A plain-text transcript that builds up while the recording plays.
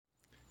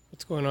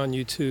What's going on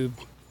YouTube?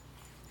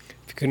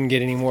 If you couldn't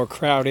get any more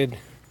crowded,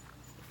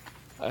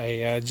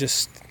 I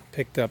just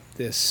picked up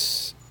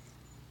this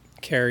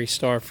Kari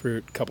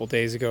starfruit a couple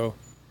days ago.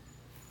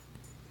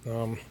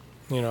 You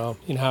know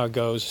how it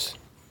goes.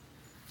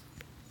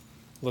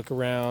 Look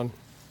around,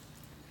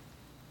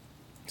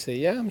 say,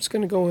 yeah, I'm just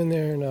gonna go in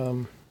there and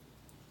I'm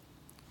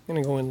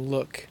gonna go and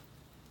look.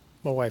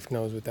 My wife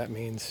knows what that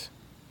means.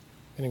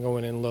 I'm gonna go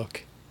in and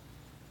look.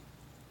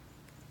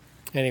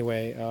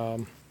 Anyway,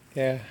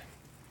 yeah,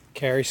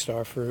 Kari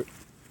starfruit.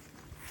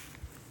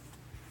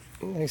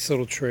 Nice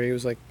little tree. It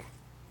was like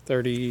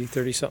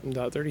 $30 something,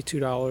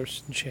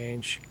 $32 and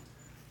change.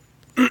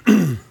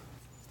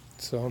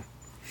 So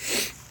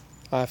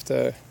I have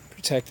to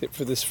protect it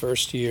for this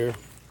first year.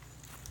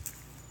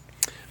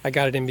 I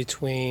got it in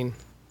between,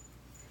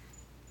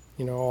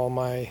 all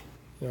my,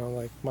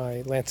 like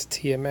my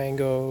Lancetilla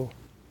mango,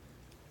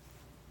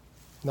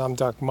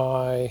 Namdok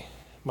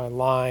my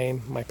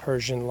lime, my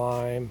Persian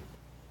lime,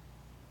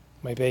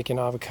 my bacon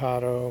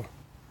avocado.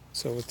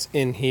 So it's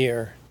in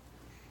here.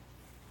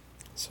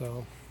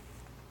 So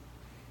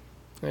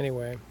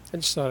anyway, I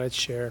just thought I'd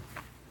share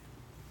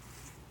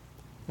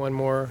one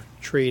more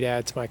tree to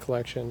add to my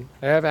collection.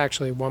 I have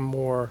actually one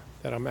more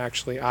that I'm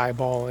actually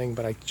eyeballing,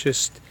 but I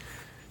just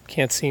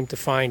can't seem to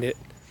find it,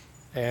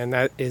 and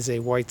that is a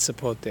white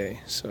sapote.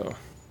 So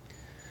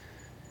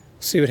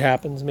see what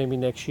happens. Maybe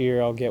next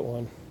year I'll get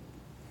one.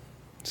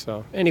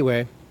 So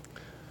anyway,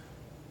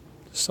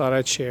 just thought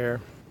I'd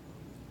share.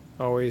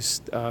 Always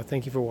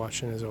thank you for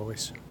watching, as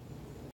always.